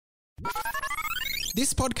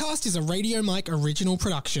This podcast is a Radio Mike original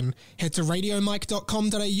production. Head to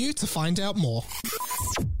radiomike.com.au to find out more.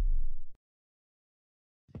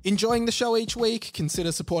 Enjoying the show each week?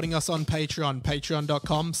 Consider supporting us on Patreon,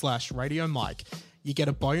 patreon.com/Radio Mike. You get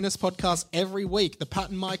a bonus podcast every week, The Pat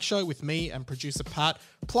and Mike Show with me and producer Pat.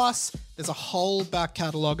 Plus, there's a whole back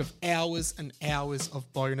catalogue of hours and hours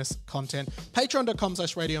of bonus content.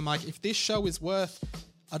 Patreon.com/Radio Mike. If this show is worth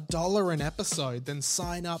 $1 an episode, then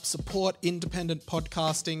sign up, support independent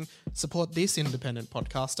podcasting, support this independent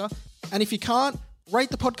podcaster. And if you can't,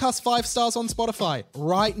 rate the podcast 5 stars on Spotify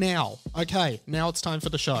right now. Okay, now it's time for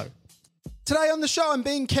the show. Today on the show, I'm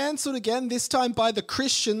being cancelled again, this time by the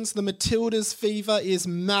Christians. The Matilda'S fever is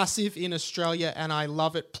massive in Australia and I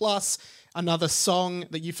love it. Plus, another song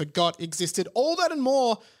that you forgot existed. All that and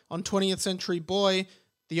more on 20th Century Boy,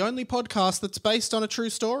 the only podcast that's based on a true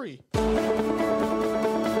story.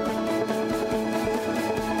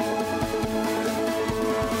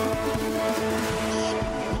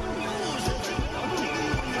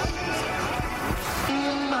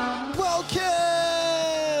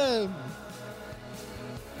 Welcome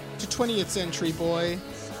to 20th Century Boy.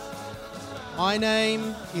 My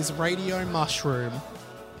name is Radio Mushroom,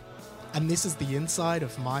 and this is the inside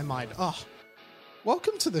of my mind. Oh,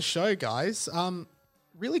 welcome to the show, guys.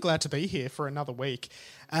 Really glad to be here for another week.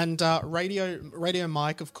 And Radio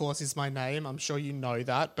Mike, of course, is my name. I'm sure you know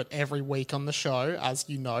that. But every week on the show, as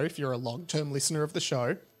you know, if you're a long-term listener of the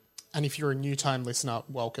show, and if you're a new-time listener,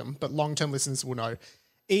 welcome. But long-term listeners will know.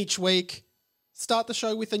 Each week, start the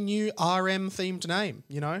show with a new RM-themed name,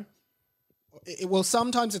 you know? Well,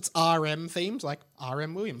 sometimes it's RM-themed, like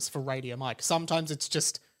RM Williams for Radio Mike. Sometimes it's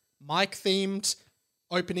just Mike-themed,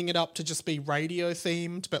 opening it up to just be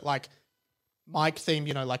radio-themed, but like Mike-themed,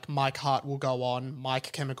 you know, like Mike Hart will go on,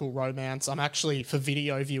 Mike Chemical Romance. I'm actually, for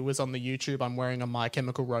video viewers on the YouTube, I'm wearing a My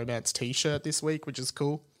Chemical Romance t-shirt this week, which is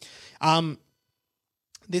cool.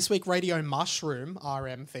 This week, Radio Mushroom,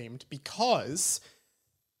 RM-themed, because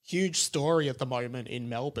huge story at the moment in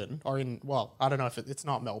Melbourne, or in, well, I don't know if it's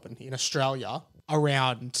not Melbourne, in Australia,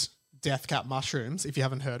 around death cap mushrooms, if you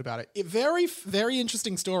haven't heard about it. Very, very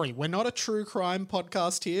interesting story. We're not a true crime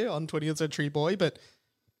podcast here on 20th Century Boy, but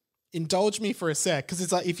indulge me for a sec, because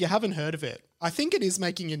it's like, if you haven't heard of it, I think it is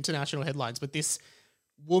making international headlines, but this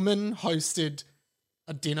woman hosted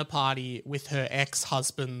a dinner party with her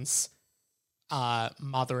ex-husband's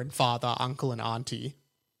mother and father, uncle and auntie,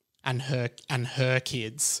 and her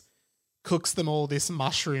kids, cooks them all this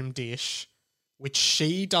mushroom dish, which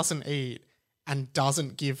she doesn't eat and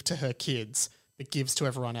doesn't give to her kids, but gives to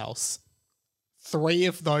everyone else. 3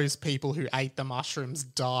 of those people who ate the mushrooms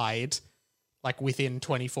died, like within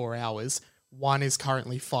 24 hours. 1 is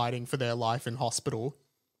currently fighting for their life in hospital.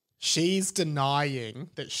 She's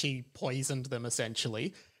denying that she poisoned them,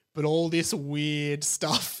 essentially, but all this weird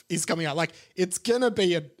stuff is coming out. Like, it's going to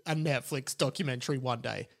be a Netflix documentary one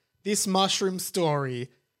day. This mushroom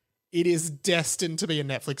story, it is destined to be a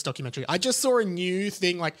Netflix documentary. I just saw a new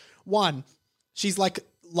thing, like, 1, she's like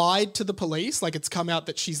lied to the police. Like, it's come out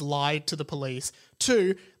that she's lied to the police.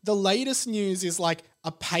 2, the latest news is like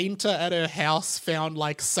a painter at her house found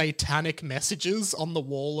like satanic messages on the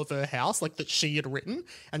wall of her house, like that she had written,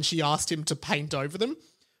 and she asked him to paint over them.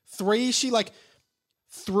 3, she like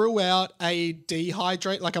threw out a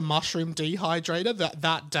mushroom dehydrator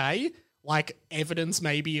that day, like evidence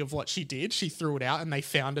maybe of what she did. She threw it out and they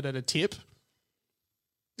found it at a tip.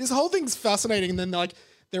 This whole thing's fascinating. And then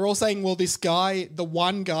they're all saying, well, this guy, the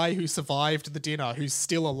one guy who survived the dinner, who's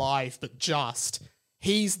still alive, but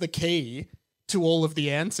he's the key to all of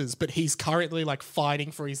the answers, but he's currently like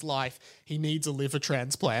fighting for his life. He needs a liver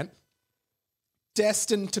transplant.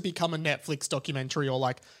 Destined to become a Netflix documentary or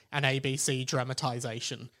like an ABC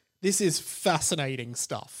dramatization. This is fascinating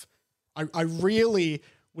stuff. I really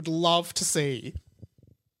would love to see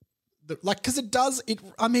because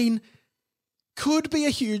could be a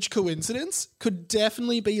huge coincidence, could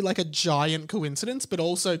definitely be like a giant coincidence, but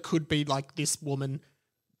also could be like this woman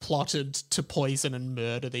plotted to poison and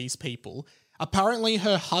murder these people. Apparently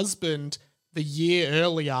her husband the year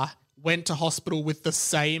earlier went to hospital with the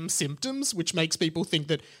same symptoms, which makes people think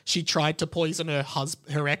that she tried to poison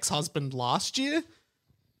her ex-husband last year.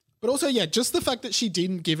 But also, yeah, just the fact that she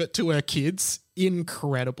didn't give it to her kids,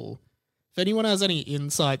 incredible. If anyone has any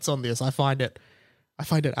insights on this, I find it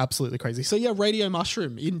absolutely crazy. So yeah, Radio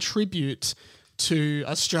Mushroom, in tribute to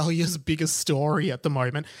Australia's biggest story at the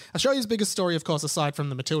moment. Australia's biggest story, of course, aside from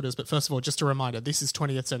the Matilda'S, but first of all, just a reminder, this is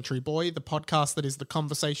 20th Century Boy, the podcast that is the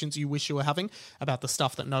conversations you wish you were having about the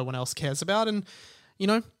stuff that no one else cares about. And, you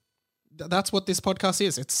know, that's what this podcast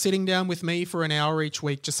is. It's sitting down with me for an hour each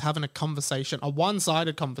week, just having a conversation, a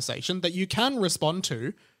one-sided conversation that you can respond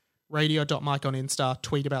to. Radio.Mike on Insta,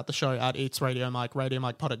 tweet about the show at It's Radio Mike,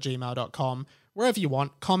 radiomikepod@gmail.com, wherever you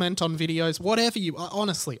want, comment on videos, whatever you,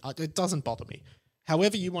 honestly, it doesn't bother me.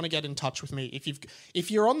 However you want to get in touch with me.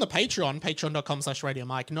 If you're on the Patreon, patreon.com/Radio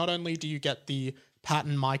Mike, not only do you get the Pat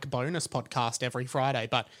and Mike bonus podcast every Friday,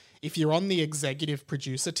 but if you're on the executive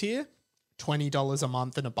producer tier, $20 a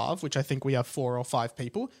month and above, which I think we have 4 or 5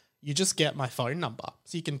 people, you just get my phone number.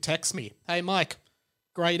 So you can text me, hey Mike,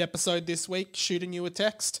 great episode this week, shooting you a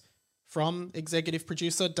text from executive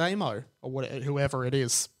producer Damo, or whoever it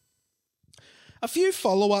is. A few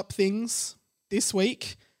follow-up things this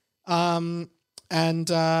week. Might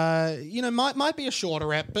be a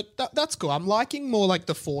shorter ep, but that's cool. I'm liking more like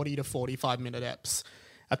the 40 to 45 minute eps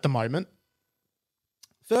at the moment.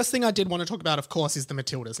 First thing I did want to talk about, of course, is the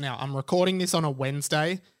Matilda'S. Now, I'm recording this on a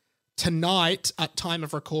Wednesday. Tonight, at time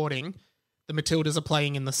of recording, the Matilda'S are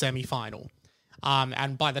playing in the semi-final.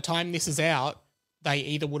 And by the time this is out, they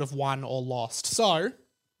either would have won or lost. So, I'm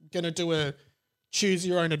going to do a choose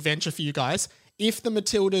your own adventure for you guys. If the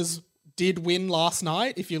Matilda'S did win last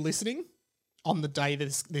night, if you're listening, on the day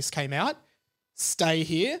this came out, stay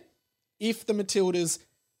here. If the Matilda'S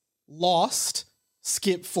lost,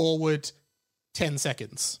 skip forward 10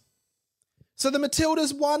 seconds. So the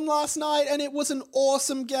Matilda'S won last night and it was an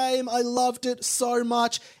awesome game. I loved it so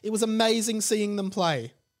much. It was amazing seeing them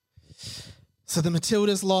play. So the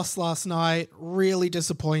Matilda'S lost last night. Really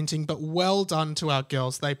disappointing, but well done to our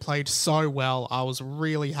girls. They played so well. I was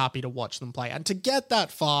really happy to watch them play. And to get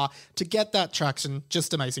that far, to get that traction,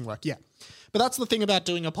 just amazing work. Yeah. But that's the thing about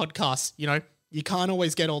doing a podcast, you can't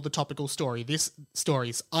always get all the topical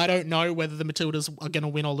stories. I don't know whether the Matilda'S are going to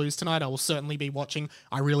win or lose tonight. I will certainly be watching.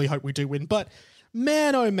 I really hope we do win. But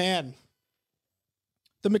man, oh man,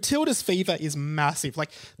 the Matilda'S fever is massive.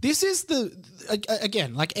 Like, this is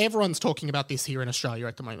again, like everyone's talking about this here in Australia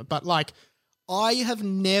at the moment. But like, I have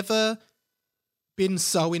never been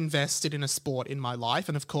so invested in a sport in my life.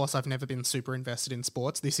 And of course, I've never been super invested in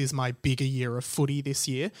sports. This is my bigger year of footy this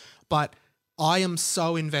year. But I am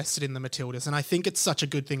so invested in the Matilda'S, and I think it's such a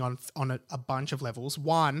good thing on a bunch of levels.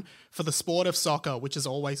 One, for the sport of soccer, which has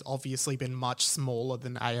always obviously been much smaller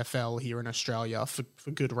than AFL here in Australia for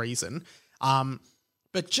good reason.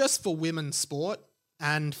 But just for women's sport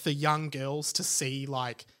and for young girls to see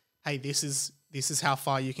like, hey, this is how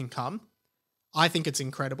far you can come. I think it's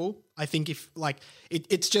incredible. I think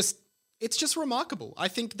it's just remarkable. I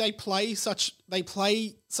think they play such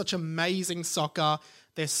amazing soccer.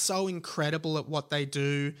 They're so incredible at what they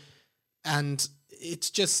do. And it's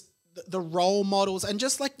just the role models and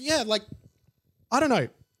just like, yeah, like, I don't know.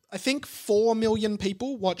 I think 4 million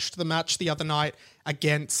people watched the match the other night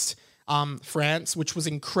against France, which was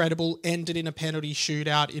incredible, ended in a penalty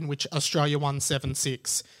shootout in which Australia won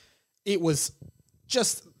 7-6. It was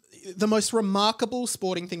just the most remarkable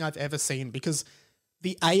sporting thing I've ever seen, because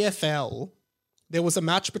the AFL, there was a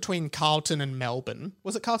match between Carlton and Melbourne.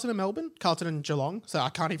 Was it Carlton and Melbourne? Carlton and Geelong? So I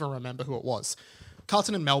can't even remember who it was.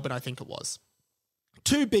 Carlton and Melbourne, I think it was.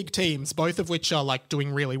 2 big teams, both of which are like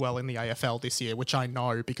doing really well in the AFL this year, which I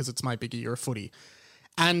know because it's my bigger year of footy.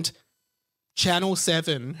 And Channel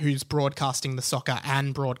 7, who's broadcasting the soccer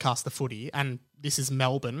and broadcast the footy, and this is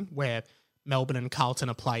Melbourne, where Melbourne and Carlton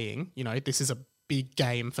are playing. This is a big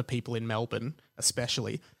game for people in Melbourne,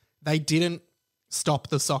 especially. They didn't stop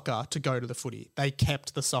the soccer to go to the footy. They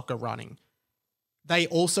kept the soccer running. They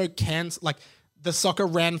also the soccer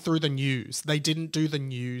ran through the news. They didn't do the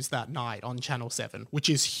news that night on Channel 7, which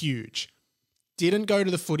is huge. Didn't go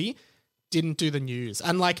to the footy, didn't do the news.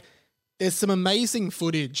 And there's some amazing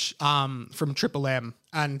footage from Triple M,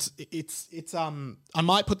 and it's I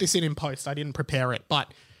might put this in post. I didn't prepare it,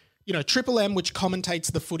 but Triple M, which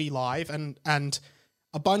commentates the footy live, and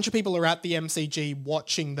a bunch of people are at the MCG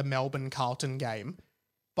watching the Melbourne Carlton game,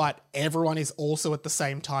 but everyone is also at the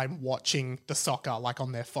same time watching the soccer, like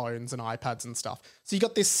on their phones and iPads and stuff. So you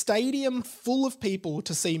got this stadium full of people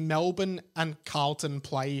to see Melbourne and Carlton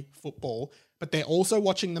play football, but they're also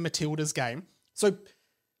watching the Matilda'S game. So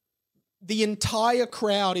the entire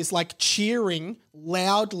crowd is like cheering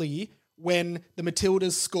loudly when the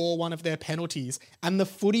Matilda'S score one of their penalties, and the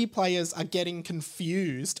footy players are getting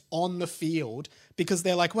confused on the field because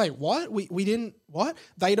they're like, wait, what? We didn't, what?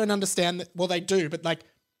 They don't understand that. Well, they do, but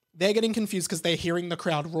they're getting confused because they're hearing the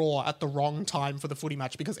crowd roar at the wrong time for the footy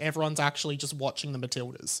match because everyone's actually just watching the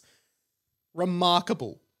Matilda'S.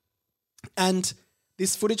 Remarkable. And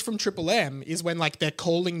this footage from Triple M is when they're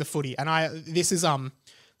calling the footy, and this is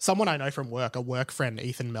someone I know from work, a work friend,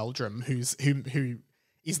 Ethan Meldrum, who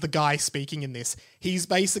is the guy speaking in this. He's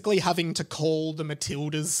basically having to call the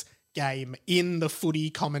Matilda'S game in the footy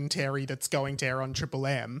commentary that's going to air on Triple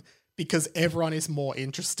M because everyone is more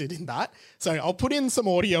interested in that. So I'll put in some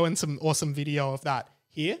audio and some awesome video of that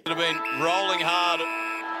here. Have been rolling hard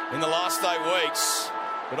in the last 8 weeks,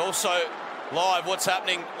 but also live what's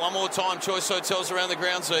happening one more time. Choice Hotels around the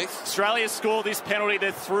ground, Heath. Australia scored this penalty.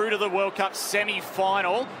 They're through to the World Cup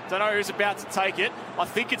semi-final. Don't know who's about to take it. I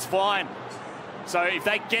think it's fine. So if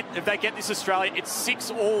they get this Australia, it's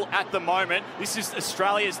 6-6 at the moment. This is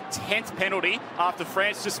Australia's 10th penalty after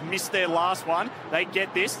France just missed their last one. They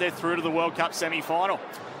get this, they're through to the World Cup semi-final.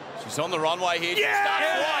 She's on the runway here. She starts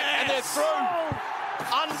right, and they're through.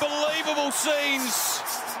 Unbelievable scenes.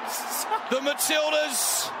 The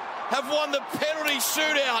Matilda'S have won the penalty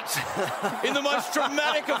shootout in the most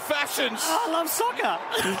dramatic of fashions. Oh, I love soccer.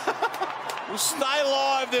 Will stay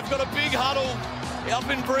live. They've got a big huddle up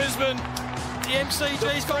in Brisbane. The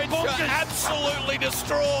MCG's got absolutely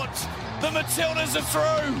distraught. The Matilda'S are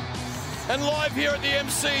through. And live here at the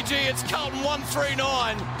MCG, it's Carlton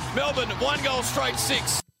 139. Melbourne, 1 goal straight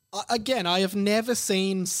 6. Again, I have never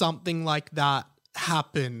seen something like that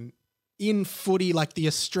happen in footy. Like, the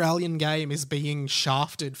Australian game is being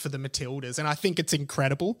shafted for the Matilda'S, and I think it's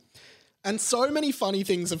incredible. And so many funny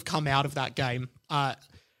things have come out of that game,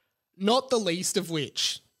 not the least of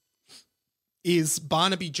which is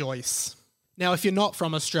Barnaby Joyce. Now, if you're not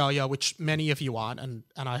from Australia, which many of you aren't, and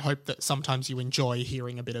I hope that sometimes you enjoy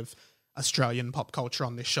hearing a bit of Australian pop culture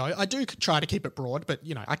on this show, I do try to keep it broad, but,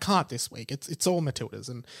 you know, I can't this week. It's all Matilda'S.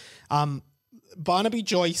 And Barnaby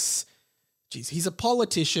Joyce, geez, he's a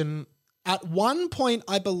politician. At one point,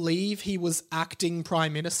 I believe he was acting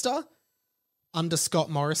Prime Minister under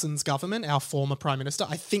Scott Morrison's government, our former Prime Minister.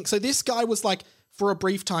 I think so. This guy was, like, for a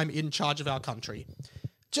brief time in charge of our country.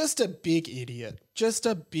 Just a big idiot. Just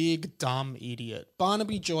a big, dumb idiot.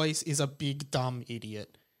 Barnaby Joyce is a big, dumb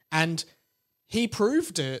idiot. And he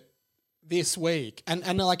proved it this week.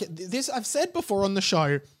 And like this, I've said before on the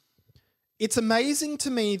show, it's amazing to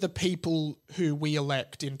me the people who we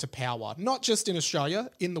elect into power, not just in Australia,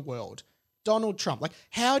 in the world. Donald Trump. Like,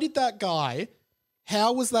 how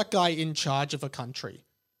was that guy in charge of a country?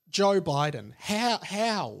 Joe Biden.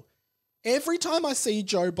 How? Every time I see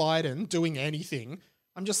Joe Biden doing anything,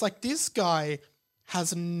 I'm just like, this guy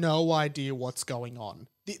has no idea what's going on.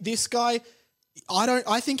 This guy,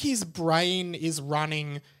 I think his brain is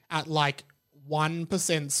running at like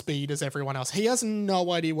 1% speed as everyone else. He has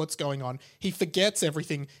no idea what's going on. He forgets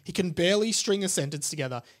everything. He can barely string a sentence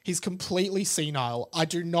together. He's completely senile. I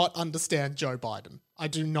do not understand Joe Biden. I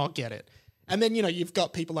do not get it. And then, you know, you've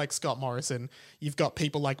got people like Scott Morrison. You've got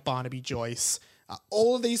people like Barnaby Joyce.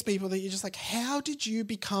 All of these people that you're just like, how did you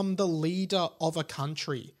become the leader of a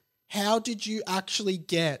country? How did you actually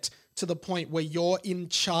get to the point where you're in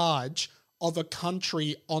charge of a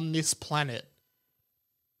country on this planet?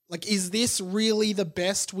 Like, is this really the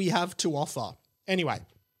best we have to offer? Anyway,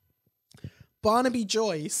 Barnaby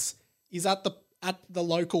Joyce is at the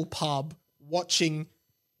local pub watching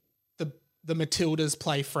the Matilda'S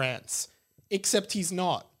play France, except he's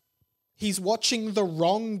not. He's watching the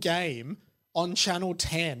wrong game on Channel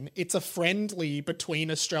 10. It's a friendly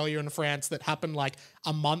between Australia and France that happened like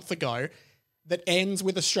a month ago that ends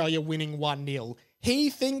with Australia winning 1-0. He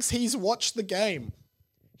thinks he's watched the game.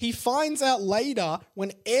 He finds out later,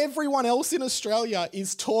 when everyone else in Australia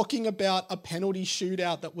is talking about a penalty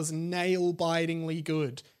shootout that was nail-bitingly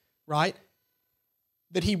good, right?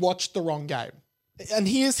 That he watched the wrong game. And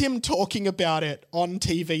here's him talking about it on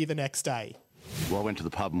TV the next day. Well, I went to the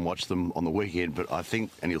pub and watched them on the weekend, but I think,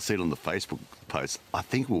 and you'll see it on the Facebook post, I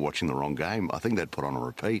think we're watching the wrong game. I think they'd put on a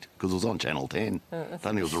repeat because it was on Channel 10. I don't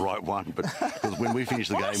think it was the right one, but because when we finished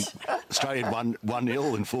the game, Australia had won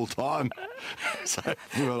 1-0 in full time. So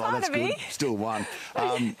we were like, that's good. Still won.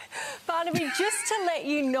 Barnaby, just to let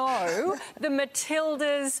you know, the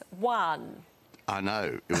Matilda'S won. I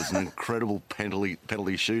know. It was an incredible penalty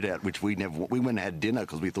shootout, which we went and had dinner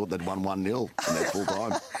because we thought they'd won 1-0 in that full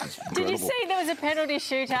time. Did you see there was a penalty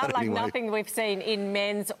shootout like nothing we've seen in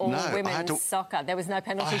men's or women's soccer? There was no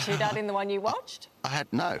penalty shootout in the one you watched?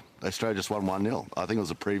 No. Australia just won 1-0. I think it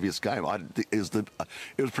was a previous game. It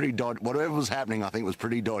was pretty dodgy. Whatever was happening, I think was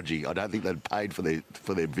pretty dodgy. I don't think they'd paid for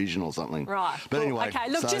their vision or something. Right. But anyway, okay.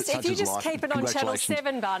 Look, if you just keep it on Channel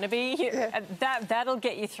 7, Barnaby, that'll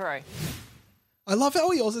get you through. I love how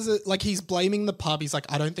he also says, like, he's blaming the pub. He's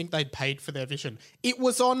like, I don't think they'd paid for their vision. It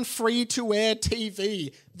was on free-to-air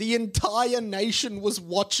TV. The entire nation was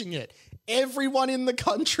watching it. Everyone in the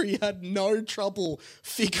country had no trouble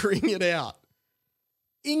figuring it out.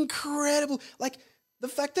 Incredible. Like, the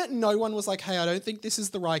fact that no one was like, hey, I don't think this is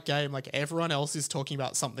the right game. Like everyone else is talking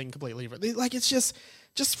about something completely different. Like it's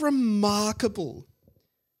just remarkable.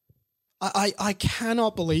 I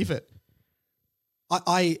cannot believe it.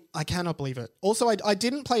 I cannot believe it. Also, I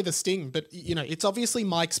didn't play the Sting, but it's obviously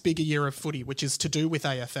Mike's bigger year of footy, which is to do with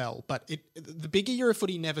AFL. But the bigger year of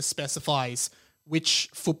footy never specifies which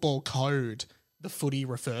football code the footy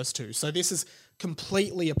refers to. So this is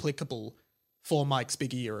completely applicable for Mike's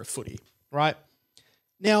bigger year of footy, right?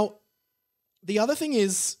 Now, the other thing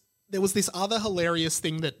is there was this other hilarious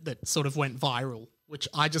thing that sort of went viral, which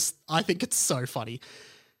I think it's so funny.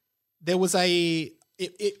 There was I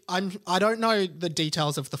don't know the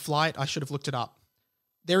details of the flight. I should have looked it up.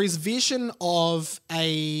 There is vision of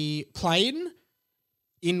a plane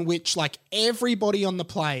in which like everybody on the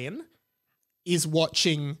plane is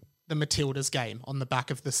watching the Matilda'S game on the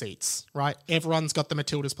back of the seats, right? Everyone's got the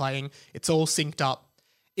Matilda'S playing. It's all synced up,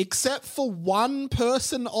 except for one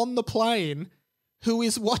person on the plane who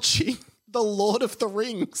is watching The Lord of the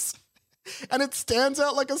Rings. And it stands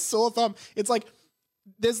out like a sore thumb. It's like,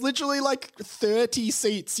 there's literally like 30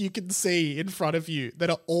 seats you can see in front of you that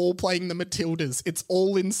are all playing the Matilda'S. It's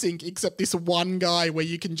all in sync except this one guy where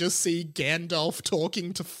you can just see Gandalf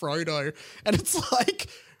talking to Frodo. And it's like,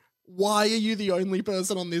 why are you the only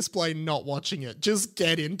person on this plane not watching it? Just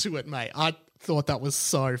get into it, mate. I thought that was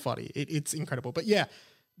so funny. It's incredible. But yeah,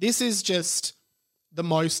 this is just the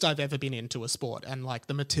most I've ever been into a sport. And like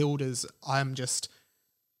the Matilda'S,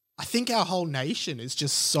 I think our whole nation is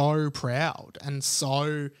just so proud and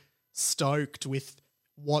so stoked with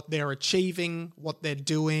what they're achieving, what they're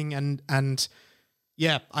doing. And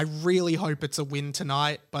yeah, I really hope it's a win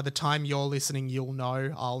tonight. By the time you're listening, you'll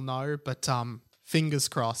know, I'll know, but fingers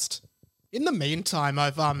crossed. In the meantime,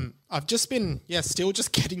 I've just been, still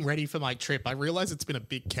just getting ready for my trip. I realize it's been a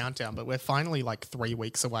big countdown, but we're finally like 3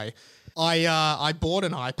 weeks away. I bought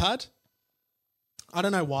an iPad. I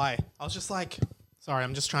don't know why. I was just like, sorry,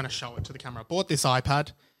 I'm just trying to show it to the camera. I bought this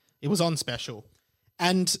iPad. It was on special.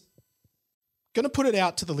 And going to put it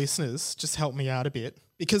out to the listeners, just help me out a bit.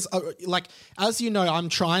 Because, as you know, I'm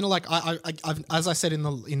trying to, I've as I said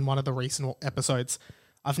in one of the recent episodes,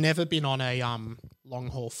 I've never been on a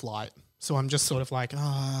long-haul flight. So I'm just sort of like,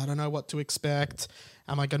 I don't know what to expect.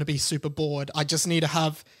 Am I going to be super bored? I just need to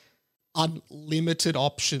have unlimited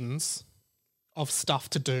options of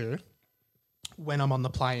stuff to do when I'm on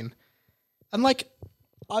the plane. And like,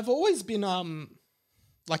 I've always been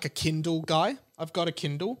like a Kindle guy. I've got a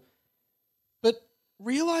Kindle, but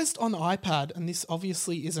realized on iPad, and this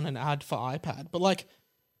obviously isn't an ad for iPad, but like,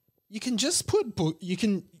 you can just put you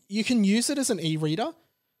can use it as an e-reader.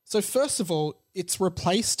 So first of all, it's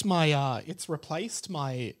replaced my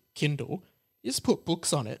Kindle. You just put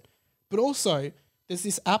books on it, but also there's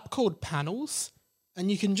this app called Panels,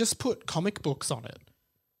 and you can just put comic books on it.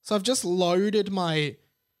 So I've loaded my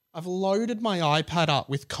iPad up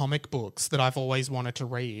with comic books that I've always wanted to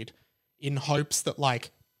read in hopes that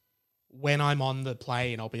like when I'm on the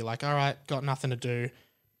plane, I'll be like, all right, got nothing to do.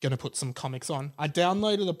 Going to put some comics on. I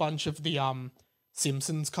downloaded a bunch of the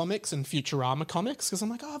Simpsons comics and Futurama comics because I'm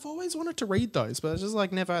like, I've always wanted to read those, but I just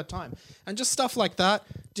like never had time. And just stuff like that,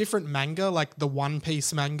 different manga, like the One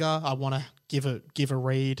Piece manga, I want to give a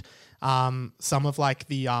read. Some of like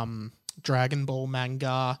the Dragon Ball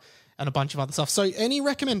manga, and a bunch of other stuff. So any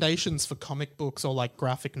recommendations for comic books or like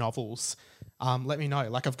graphic novels, let me know.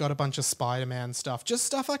 Like I've got a bunch of Spider-Man stuff, just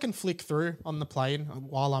stuff I can flick through on the plane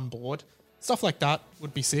while I'm bored. Stuff like that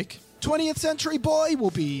would be sick. 20th Century Boy will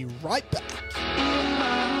be right back.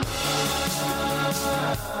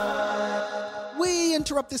 We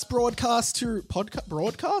interrupt this broadcast to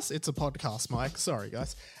broadcast? It's a podcast, Mike. Sorry,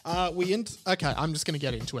 guys. Okay, I'm just going to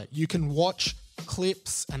get into it. You can watch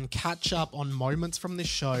clips and catch up on moments from this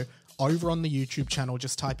show over on the YouTube channel.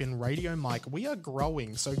 Just type in Radio Mike. We are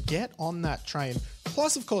growing, so get on that train.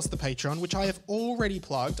 Plus, of course, the Patreon, which I have already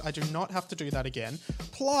plugged. I do not have to do that again.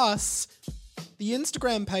 Plus, the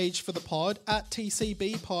Instagram page for the pod at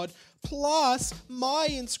TCBpod. Plus, my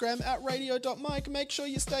Instagram at radio.mike. Make sure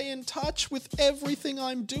you stay in touch with everything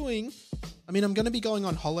I'm doing. I mean, I'm going to be going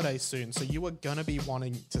on holiday soon, so you are going to be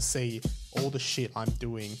wanting to see all the shit I'm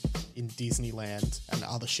doing in Disneyland and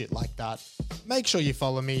other shit like that. Make sure you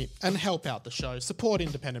follow me and help out the show. Support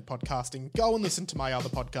independent podcasting. Go and listen to my other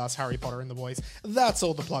podcast, Harry Potter and the Boys. That's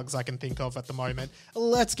all the plugs I can think of at the moment.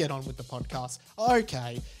 Let's get on with the podcast.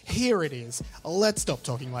 Okay, here it is. Let's stop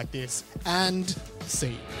talking like this and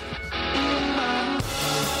see.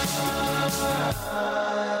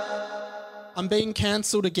 I'm being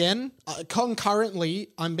cancelled again. Concurrently,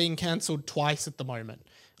 I'm being cancelled twice at the moment.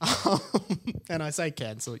 And I say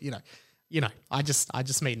cancelled, I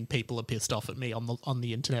just mean people are pissed off at me on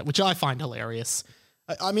the internet, which I find hilarious.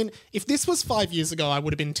 I mean, if this was 5 years ago, I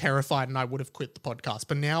would have been terrified and I would have quit the podcast.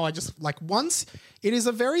 But now I just, once, it is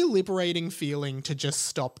a very liberating feeling to just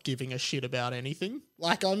stop giving a shit about anything.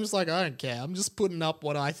 I'm just I don't care. I'm just putting up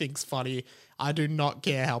what I think's funny. I do not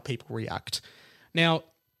care how people react. Now,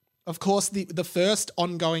 of course, the first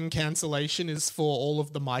ongoing cancellation is for all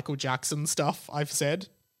of the Michael Jackson stuff I've said,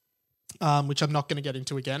 which I'm not going to get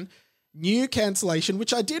into again. New cancellation,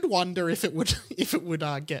 which I did wonder if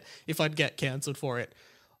I'd get cancelled for it.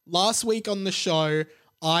 Last week on the show,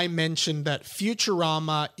 I mentioned that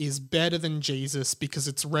Futurama is better than Jesus because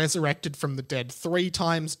it's resurrected from the dead 3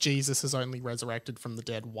 times. Jesus has only resurrected from the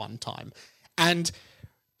dead 1 time. And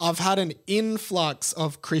I've had an influx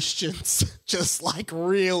of Christians just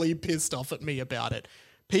really pissed off at me about it.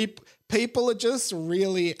 People are just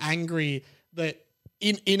really angry that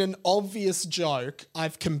in an obvious joke,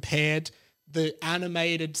 I've compared the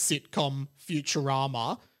animated sitcom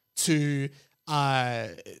Futurama to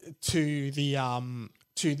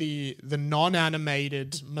the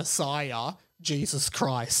non-animated Messiah, Jesus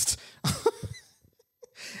Christ.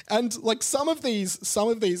 And some of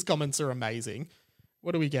these comments are amazing.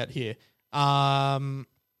 What do we get here? What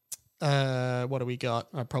do we got?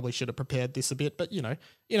 I probably should have prepared this a bit, but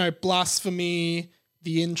blasphemy,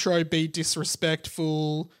 the intro be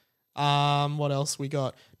disrespectful. What else we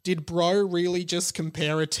got? Did bro really just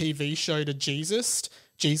compare a TV show to Jesus?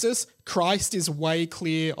 Christ is way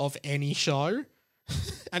clear of any show.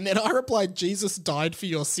 And then I replied, Jesus died for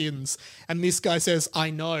your sins. And this guy says, I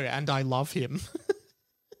know, and I love him.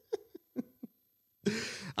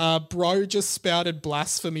 Bro just spouted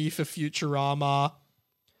blasphemy for Futurama.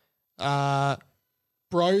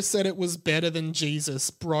 Bro said it was better than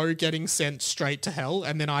Jesus. Bro getting sent straight to hell.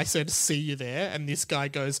 And then I said, see you there. And this guy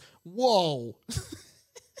goes, whoa.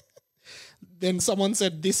 Then someone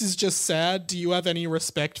said, this is just sad. Do you have any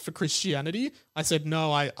respect for Christianity? I said,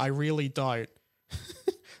 no, I really don't.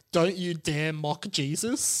 Don't you dare mock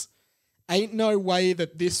Jesus. Ain't no way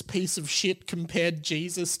that this piece of shit compared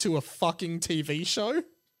Jesus to a fucking TV show.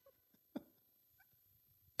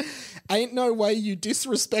 Ain't no way you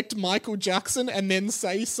disrespect Michael Jackson and then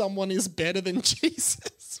say someone is better than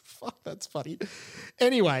Jesus. Fuck, that's funny.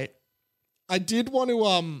 Anyway, I did want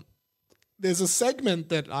to, there's a segment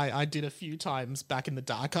that I did a few times back in the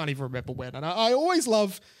day. I can't even remember when. And I always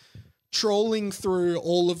love trolling through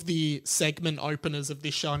all of the segment openers of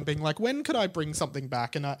this show and being like, when could I bring something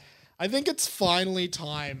back? And I think it's finally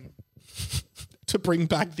time to bring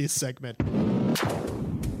back this segment.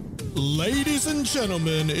 Ladies and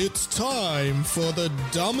gentlemen, it's time for the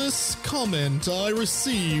dumbest comment I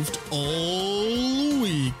received all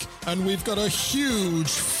week. And we've got a huge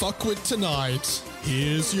fuckwit tonight.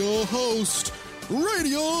 Here's your host,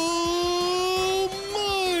 Radio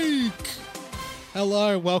Mike.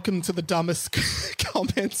 Hello, welcome to the dumbest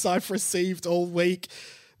comments I've received all week.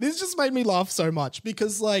 This just made me laugh so much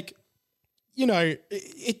because,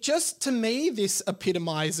 it just, to me, this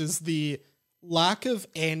epitomizes the lack of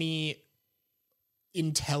any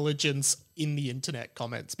intelligence in the internet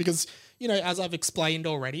comments because, as I've explained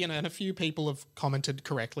already, and a few people have commented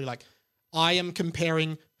correctly, I am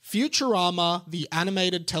comparing Futurama, the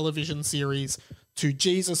animated television series, to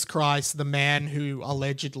Jesus Christ, the man who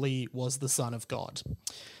allegedly was the Son of God.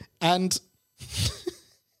 And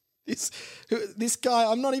this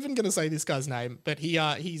guy, I'm not even going to say this guy's name, but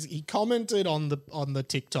he commented on the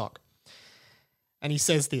TikTok, and he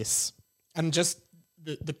says this. And just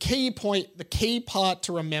the key point, the key part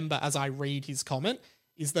to remember as I read his comment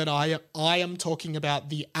is that I am talking about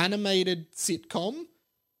the animated sitcom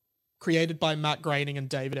created by Matt Groening and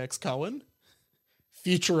David X. Cohen,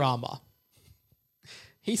 Futurama.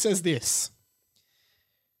 He says this.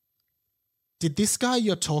 Did this guy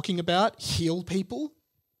you're talking about heal people?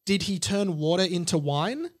 Did he turn water into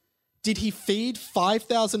wine? Did he feed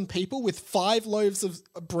 5,000 people with 5 loaves of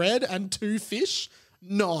bread and 2 fish?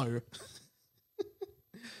 No.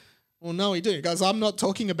 Well, no, he didn't, guys. I'm not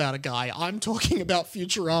talking about a guy. I'm talking about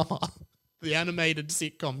Futurama, the animated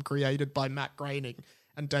sitcom created by Matt Groening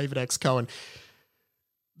and David X. Cohen.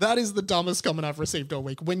 That is the dumbest comment I've received all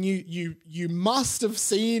week. When you must have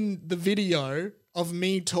seen the video of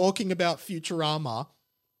me talking about Futurama,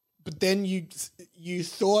 but then you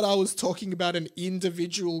thought I was talking about an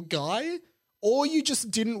individual guy, or you just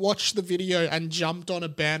didn't watch the video and jumped on a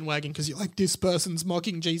bandwagon because you're like, this person's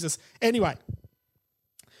mocking Jesus. Anyway,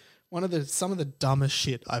 some of the dumbest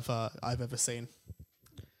shit I've ever seen.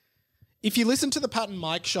 If you listen to the Pat and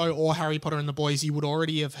Mike show or Harry Potter and the Boys, you would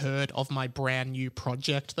already have heard of my brand new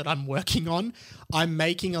project that I'm working on. I'm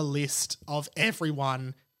making a list of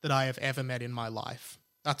everyone that I have ever met in my life.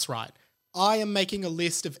 That's right. I am making a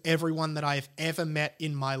list of everyone that I have ever met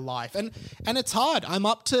in my life. And it's hard. I'm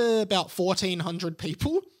up to about 1,400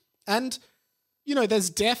 people. And, you know, there's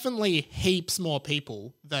definitely heaps more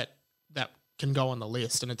people that can go on the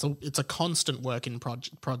list. And it's a constant work in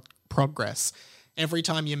progress. Every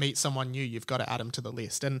time you meet someone new, you've got to add them to the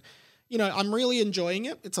list. And, you know, I'm really enjoying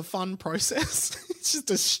it. It's a fun process. It's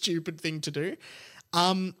just a stupid thing to do.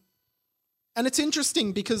 And it's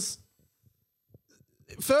interesting because,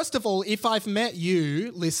 first of all, if I've met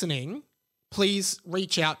you listening, please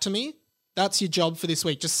reach out to me. That's your job for this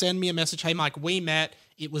week. Just send me a message. Hey, Mike, we met.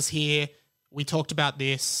 It was here. We talked about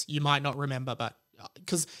this. You might not remember, but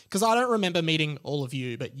because I don't remember meeting all of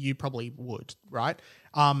you, but you probably would, right?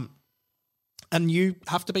 And you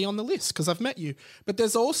have to be on the list because I've met you. But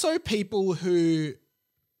there's also people who,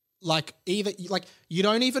 you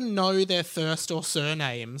don't even know their first or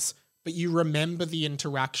surnames, but you remember the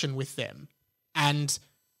interaction with them. And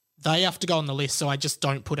they have to go on the list, so I just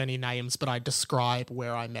don't put any names, but I describe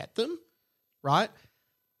where I met them, right?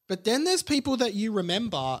 But then there's people that you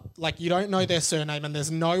remember, like you don't know their surname and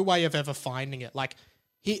there's no way of ever finding it.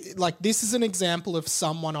 This is an example of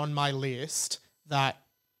someone on my list that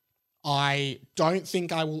I don't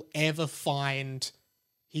think I will ever find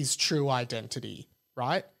his true identity,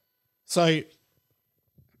 right? So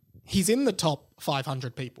he's in the top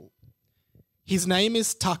 500 people. His name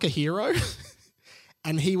is Takahiro,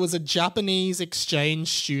 and he was a Japanese exchange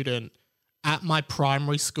student at my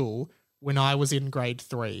primary school when I was in grade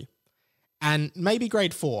 3 and maybe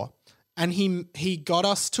grade 4. And he got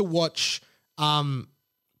us to watch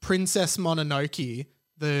Princess Mononoke,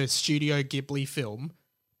 the Studio Ghibli film,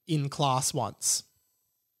 in class once.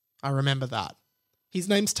 I remember that. His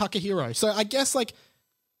name's Takahiro. So I guess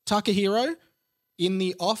Takahiro, in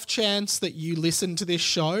the off chance that you listen to this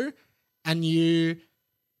show and you,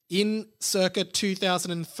 in circa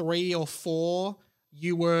 2003 or 4,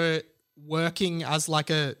 you were working as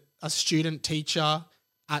a student teacher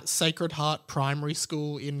at Sacred Heart Primary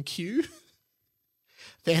School in Kew,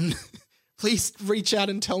 then please reach out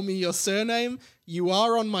and tell me your surname. You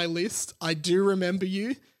are on my list. I do remember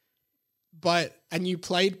you. And you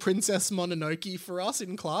played Princess Mononoke for us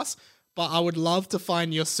in class, but I would love to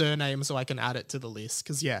find your surname so I can add it to the list.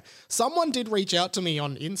 Because, yeah, someone did reach out to me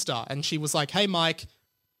on Insta and she was like, hey, Mike,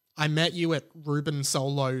 I met you at Ruben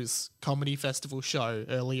Solo's comedy festival show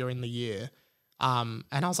earlier in the year. And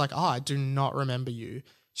I was like, I do not remember you.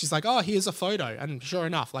 She's like, here's a photo. And sure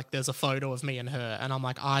enough, there's a photo of me and her. And I'm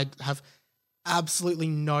like, I have absolutely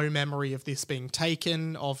no memory of this being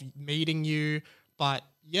taken, of meeting you, but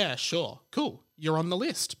yeah, sure, cool. You're on the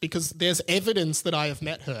list because there's evidence that I have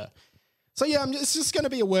met her. So yeah, it's just going to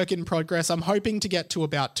be a work in progress. I'm hoping to get to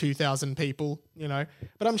about 2,000 people,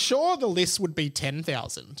 but I'm sure the list would be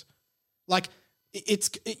 10,000. It's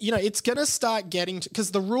going to start getting to,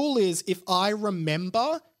 because the rule is if I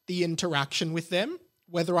remember the interaction with them,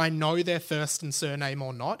 whether I know their first and surname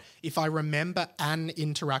or not, if I remember an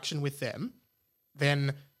interaction with them,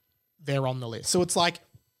 then they're on the list. So it's like,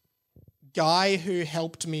 guy who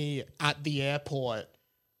helped me at the airport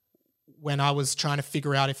when I was trying to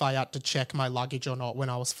figure out if I had to check my luggage or not when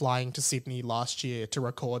I was flying to Sydney last year to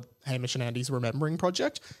record Hamish and Andy's Remembering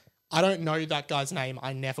Project. I don't know that guy's name.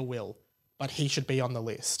 I never will, but he should be on the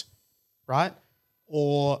list, right?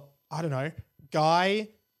 Or, I don't know,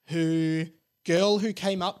 girl who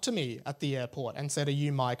came up to me at the airport and said, are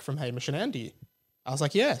you Mike from Hamish and Andy? I was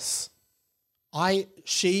like, yes.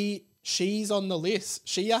 She's on the list.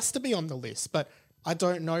 She has to be on the list, but I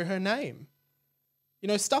don't know her name.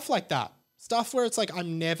 Stuff like that. Stuff where it's like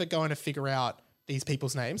I'm never going to figure out these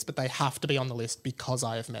people's names, but they have to be on the list because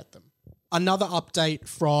I have met them. Another update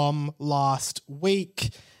from last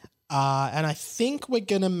week, and I think we're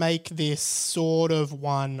going to make this sort of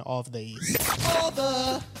one of these. All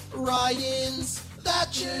the write-ins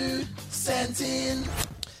that you sent in.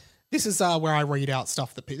 This is where I read out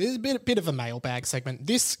stuff that there's a bit of a mailbag segment.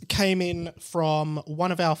 This came in from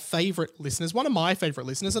one of our favourite listeners, one of my favourite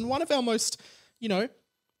listeners, and one of our most,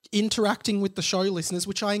 interacting with the show listeners,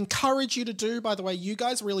 which I encourage you to do, by the way. You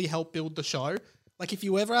guys really help build the show. If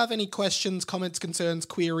you ever have any questions, comments, concerns,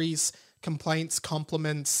 queries, complaints,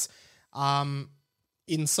 compliments,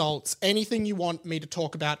 insults, anything you want me to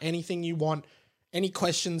talk about, anything you want, any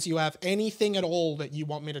questions you have, anything at all that you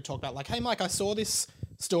want me to talk about, like, hey, Mike, I saw this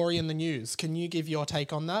story in the news. Can you give your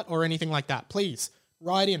take on that or anything like that? Please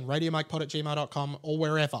write in radiomikepod@gmail.com or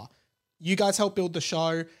wherever. You guys help build the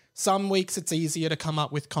show. Some weeks it's easier to come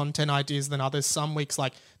up with content ideas than others. Some weeks,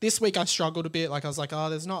 this week I struggled a bit. I was like,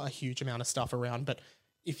 there's not a huge amount of stuff around, but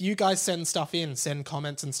if you guys send stuff in, send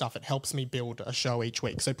comments and stuff, it helps me build a show each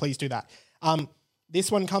week. So please do that.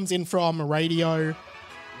 This one comes in from Radio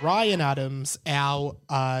Ryan Adams, our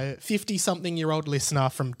 50-something-year-old listener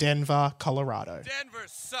from Denver, Colorado. Denver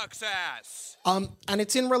sucks ass. And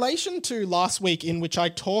it's in relation to last week, in which I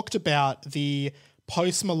talked about the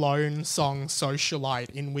Post Malone song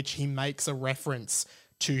Socialite, in which he makes a reference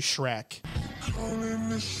to Shrek.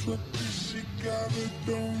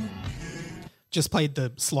 Just played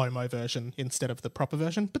the slow-mo version instead of the proper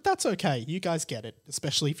version, but that's okay. You guys get it,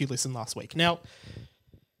 especially if you listened last week. Now,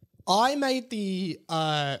 I made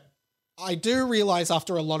I do realise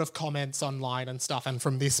after a lot of comments online and stuff, and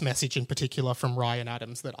from this message in particular from Ryan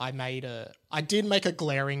Adams, that I did make a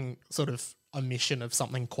glaring sort of omission of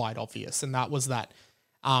something quite obvious, and that was that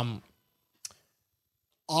I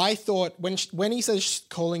thought when he says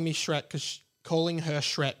calling her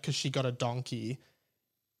Shrek because she got a donkey,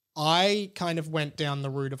 I kind of went down the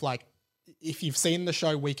route of like, if you've seen the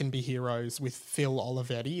show We Can Be Heroes with Phil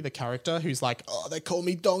Olivetti, the character who's like, oh, they call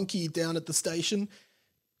me Donkey down at the station.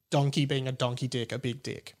 Donkey being a donkey dick, a big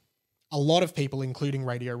dick. A lot of people, including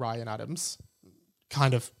Radio Ryan Adams,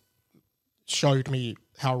 kind of showed me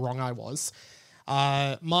how wrong I was.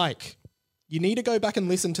 Mike, you need to go back and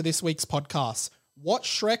listen to this week's podcast. What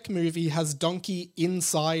Shrek movie has donkey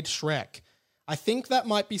inside Shrek? I think that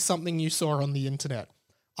might be something you saw on the internet.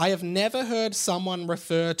 I have never heard someone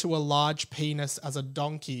refer to a large penis as a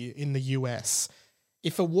donkey in the US.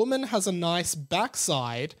 If a woman has a nice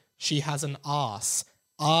backside, she has an arse.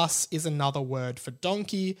 Arse is another word for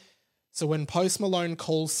donkey. So when Post Malone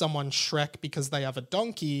calls someone Shrek because they have a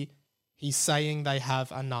donkey, he's saying they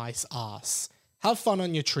have a nice arse. Have fun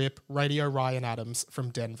on your trip. Radio Ryan Adams from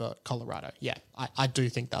Denver, Colorado. Yeah, I do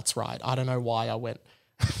think that's right. I don't know why I went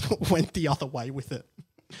the other way with it.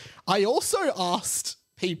 I also asked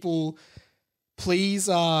people, please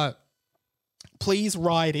write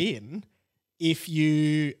in if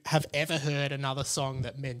you have ever heard another song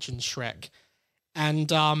that mentions Shrek. And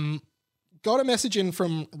got a message in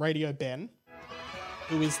from Radio Ben,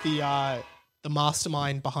 who is the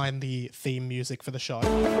mastermind behind the theme music for the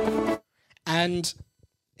show. And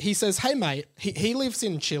he says, hey, mate, he lives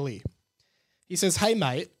in Chile. He says, hey,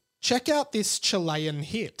 mate, check out this Chilean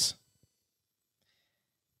hit.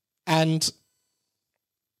 And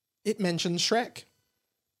it mentions Shrek.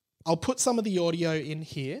 I'll put some of the audio in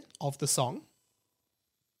here of the song.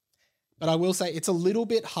 But I will say it's a little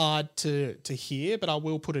bit hard to hear, but I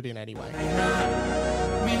will put it in anyway.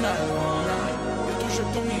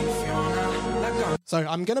 So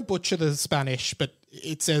I'm going to butcher the Spanish, but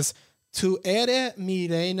it says, Tu eres mi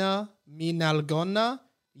reina, mi nalgona,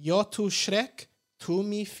 yo tu Shrek, tu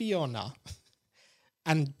mi Fiona.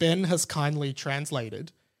 And Ben has kindly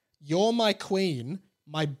translated, you're my queen,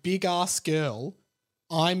 my big-ass girl,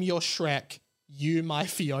 I'm your Shrek, you my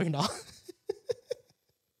Fiona.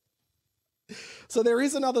 So there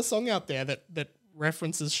is another song out there that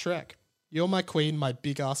references Shrek. You're my queen, my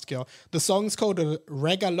big-ass girl. The song's called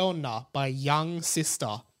Regalona by Young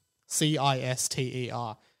Sister, Cister.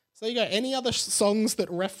 So there you go. Any other songs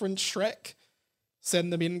that reference Shrek?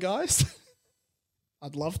 Send them in, guys.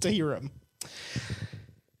 I'd love to hear them.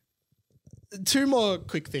 Two more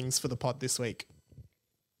quick things for the pod this week.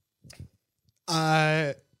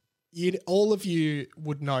 All of you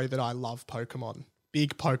would know that I love Pokemon.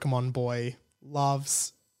 Big Pokemon boy.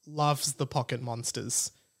 Loves the pocket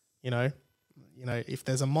monsters. You know, if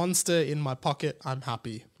there's a monster in my pocket, I'm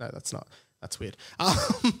happy. No, that's not. That's weird.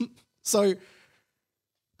 So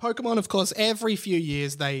Pokemon, of course, every few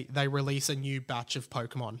years they release a new batch of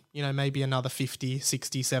Pokemon. You know, maybe another 50,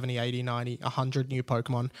 60, 70, 80, 90, 100 new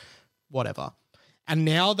Pokemon, whatever. And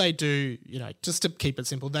now they do, just to keep it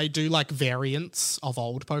simple, they do like variants of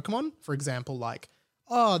old Pokemon. For example, like,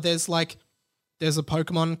 there's a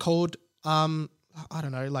Pokemon called,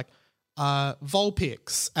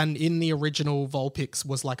 Vulpix. And in the original, Vulpix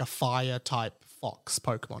was like a fire type fox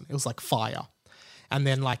Pokemon. It was like fire. And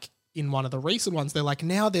then like in one of the recent ones, they're like,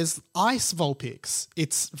 now there's ice Vulpix.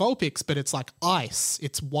 It's Vulpix, but it's like ice.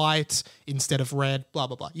 It's white instead of red, blah,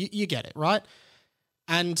 blah, blah. You get it, right?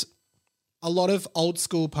 And a lot of old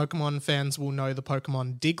school Pokemon fans will know the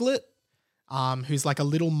Pokemon Diglett, who's like a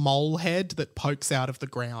little mole head that pokes out of the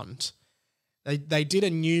ground. They did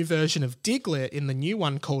a new version of Diglett in the new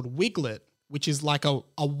one called Wiglet, which is like a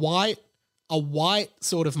white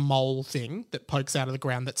sort of mole thing that pokes out of the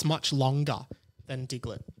ground that's much longer than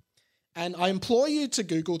Diglett. And I implore you to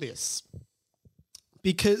Google this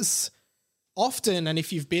because often, and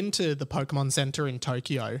if you've been to the Pokemon Center in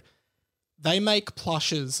Tokyo, they make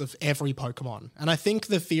plushes of every Pokemon. And I think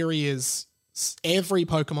the theory is every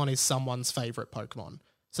Pokemon is someone's favorite Pokemon.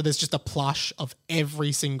 So there's just a plush of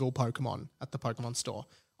every single Pokemon at the Pokemon store.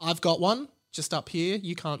 I've got one just up here.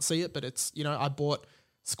 You can't see it, but it's, I bought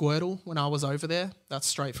Squirtle when I was over there. That's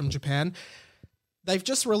straight from Japan. They've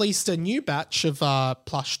just released a new batch of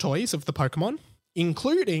plush toys of the Pokemon,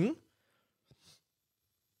 including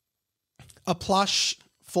a plush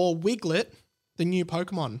for Wiglet, the new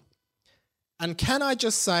Pokemon. And can I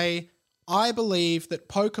just say, I believe that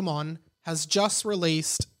Pokemon has just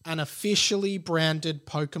released an officially branded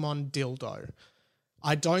Pokemon dildo.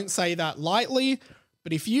 I don't say that lightly,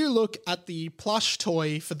 but if you look at the plush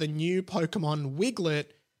toy for the new Pokemon Wiglet,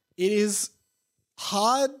 it is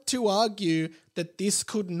hard to argue that this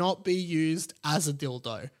could not be used as a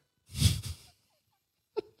dildo.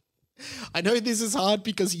 I know this is hard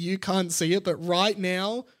because you can't see it, but right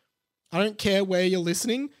now, I don't care where you're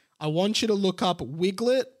listening, I want you to look up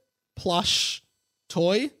Wiglet plush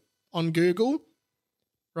toy on Google,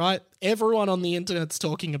 right? Everyone on the internet's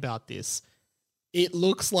talking about this. It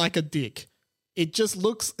looks like a dick. It just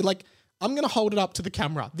looks like, I'm going to hold it up to the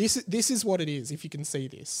camera. This is what it is, if you can see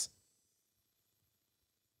this.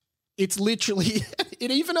 It's literally, it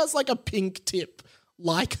even has like a pink tip,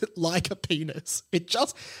 like a penis. It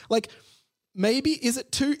just, like, maybe, is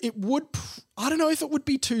it too, it would, I don't know if it would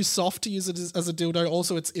be too soft to use it as a dildo.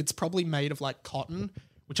 Also, it's probably made of like cotton,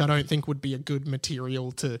 which I don't think would be a good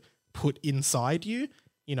material to put inside you.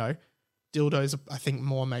 Dildos are, I think,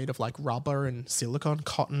 more made of like rubber and silicone.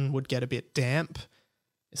 Cotton would get a bit damp,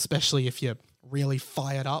 especially if you're really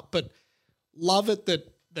fired up. But love it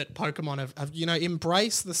that Pokemon have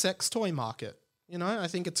embraced the sex toy market. I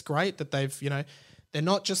think it's great that they've, they're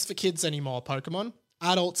not just for kids anymore, Pokemon.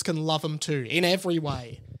 Adults can love them too, in every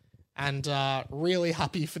way. And really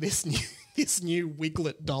happy for this new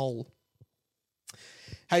Wiglet doll.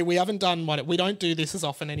 Hey, we haven't done we don't do this as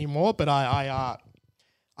often anymore, but I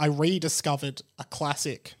rediscovered a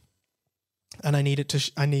classic, and I needed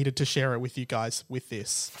to share it with you guys with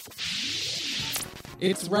this.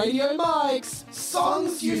 It's Radio Mike's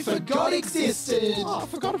Songs You Forgot Existed. Oh, I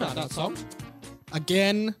forgot about that song.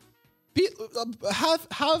 Again,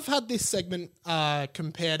 have had this segment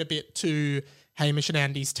compared a bit to Hamish and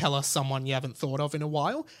Andy's Tell Us Someone You Haven't Thought Of in a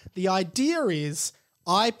While. The idea is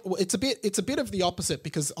it's a bit of the opposite,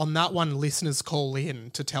 because on that one listeners call in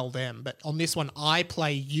to tell them, but on this one I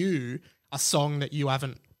play you a song that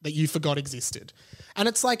you forgot existed. And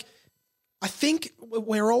it's like, I think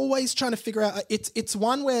we're always trying to figure out, it's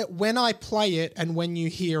one where when I play it and when you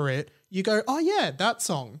hear it, you go, oh yeah, that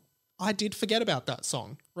song. I did forget about that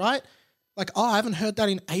song, right? Like, oh, I haven't heard that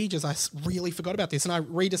in ages. I really forgot about this. And I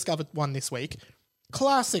rediscovered one this week.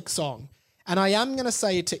 Classic song. And I am going to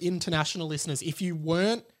say to international listeners, if you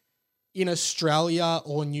weren't in Australia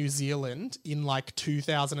or New Zealand in like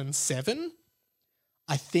 2007,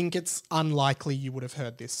 I think it's unlikely you would have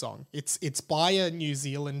heard this song. It's by a New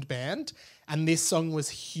Zealand band, and this song was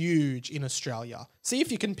huge in Australia. See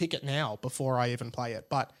if you can pick it now before I even play it.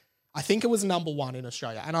 But I think it was number one in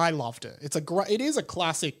Australia, and I loved it. It is a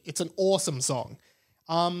classic. It's an awesome song.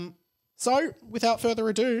 So without further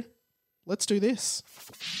ado, let's do this.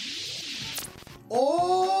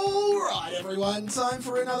 All right, everyone, time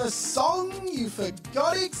for another song you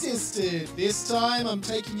forgot existed. This time I'm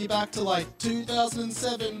taking you back to like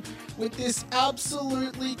 2007 with this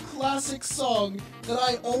absolutely classic song that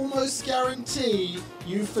I almost guarantee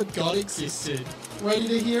you forgot existed. Ready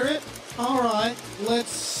to hear it? All right,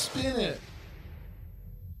 let's spin it.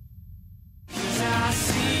 I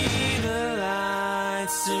see the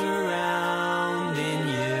lights surrounding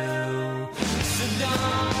you, so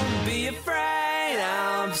don't be afraid.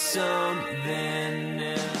 Something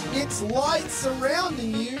new. It's Lights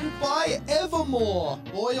Surrounding You by Evermore.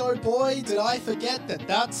 Boy, oh boy, did I forget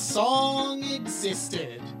that song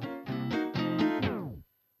existed.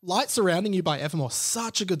 Lights Surrounding You by Evermore,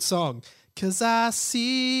 such a good song. 'Cause I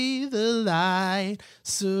see the light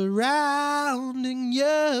surrounding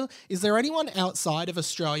you. Is there anyone outside of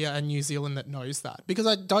Australia and New Zealand that knows that? Because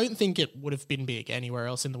I don't think it would have been big anywhere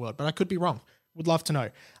else in the world, but I could be wrong. Would love to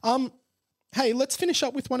know. Hey, let's finish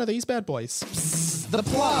up with one of these bad boys. The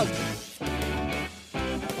plug.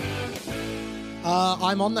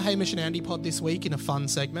 I'm on the Hamish and Andy pod this week in a fun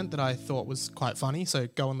segment that I thought was quite funny, so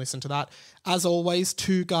go and listen to that. As always,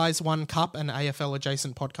 2 Guys, 1 Cup, an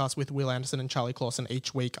AFL-adjacent podcast with Will Anderson and Charlie Clausen.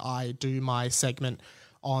 Each week I do my segment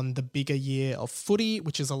on the bigger year of footy,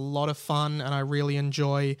 which is a lot of fun and I really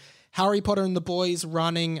enjoy. Harry Potter and the Boys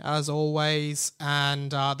running, as always,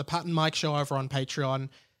 and the Pat and Mike show over on Patreon.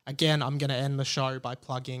 Again, I'm going to end the show by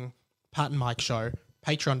plugging Pat and Mike show,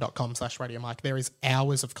 patreon.com/Radio Mike. There is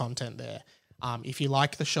hours of content there. If you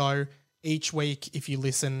like the show, each week, if you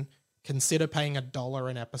listen, consider paying $1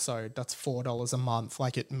 an episode. That's $4 a month.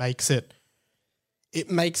 Like, it makes it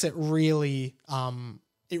really,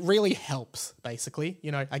 it really helps, basically.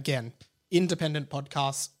 You know, again, independent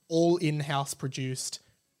podcasts, all in-house produced,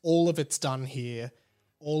 all of it's done here,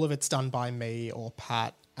 all of it's done by me or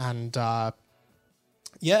Pat. And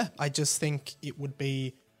yeah, I just think it would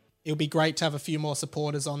be great to have a few more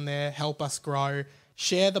supporters on there, help us grow,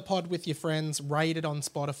 share the pod with your friends, rate it on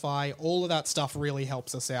Spotify. All of that stuff really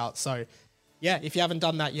helps us out. So yeah, if you haven't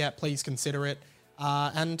done that yet, please consider it.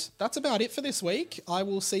 And that's about it for this week. I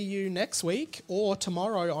will see you next week or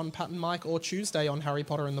tomorrow on Pat and Mike, or Tuesday on Harry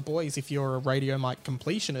Potter and the Boys if you're a Radio Mike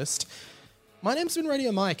completionist. My name's been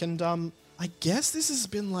Radio Mike, and I guess this has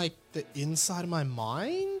been like the inside of my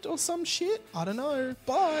mind or some shit. I don't know.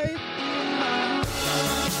 Bye.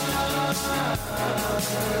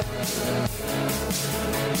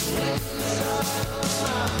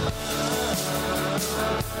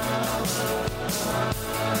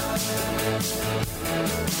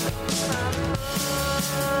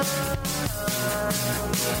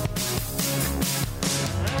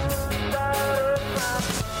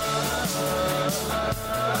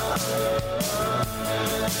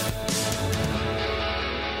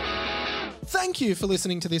 Thank you for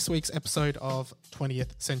listening to this week's episode of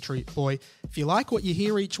 20th Century Boy. If you like what you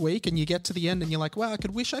hear each week and you get to the end and you're like, wow, I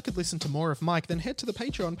wish I could listen to more of Mike, then head to the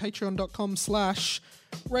Patreon,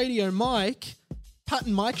 patreon.com/Radio Mike. Pat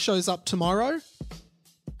and Mike shows up tomorrow,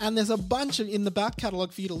 and there's a bunch in the back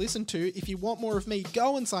catalogue for you to listen to. If you want more of me,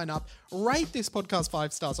 go and sign up. Rate this podcast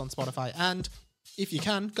 5 stars on Spotify, and if you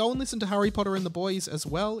can, go and listen to Harry Potter and the Boys as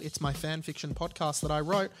well. It's my fan fiction podcast that I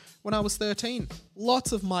wrote when I was 13.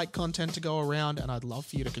 Lots of Mike content to go around, and I'd love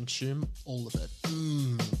for you to consume all of it.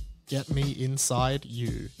 Get me inside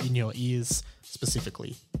you, in your ears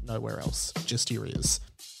specifically. Nowhere else, just your ears.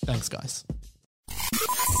 Thanks, guys.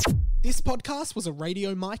 This podcast was a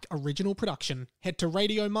Radio Mike original production. Head to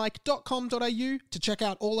radiomike.com.au to check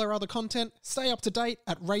out all our other content, stay up to date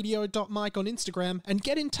at radio.mike on Instagram, and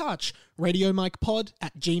get in touch,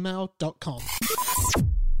 radiomikepod@gmail.com.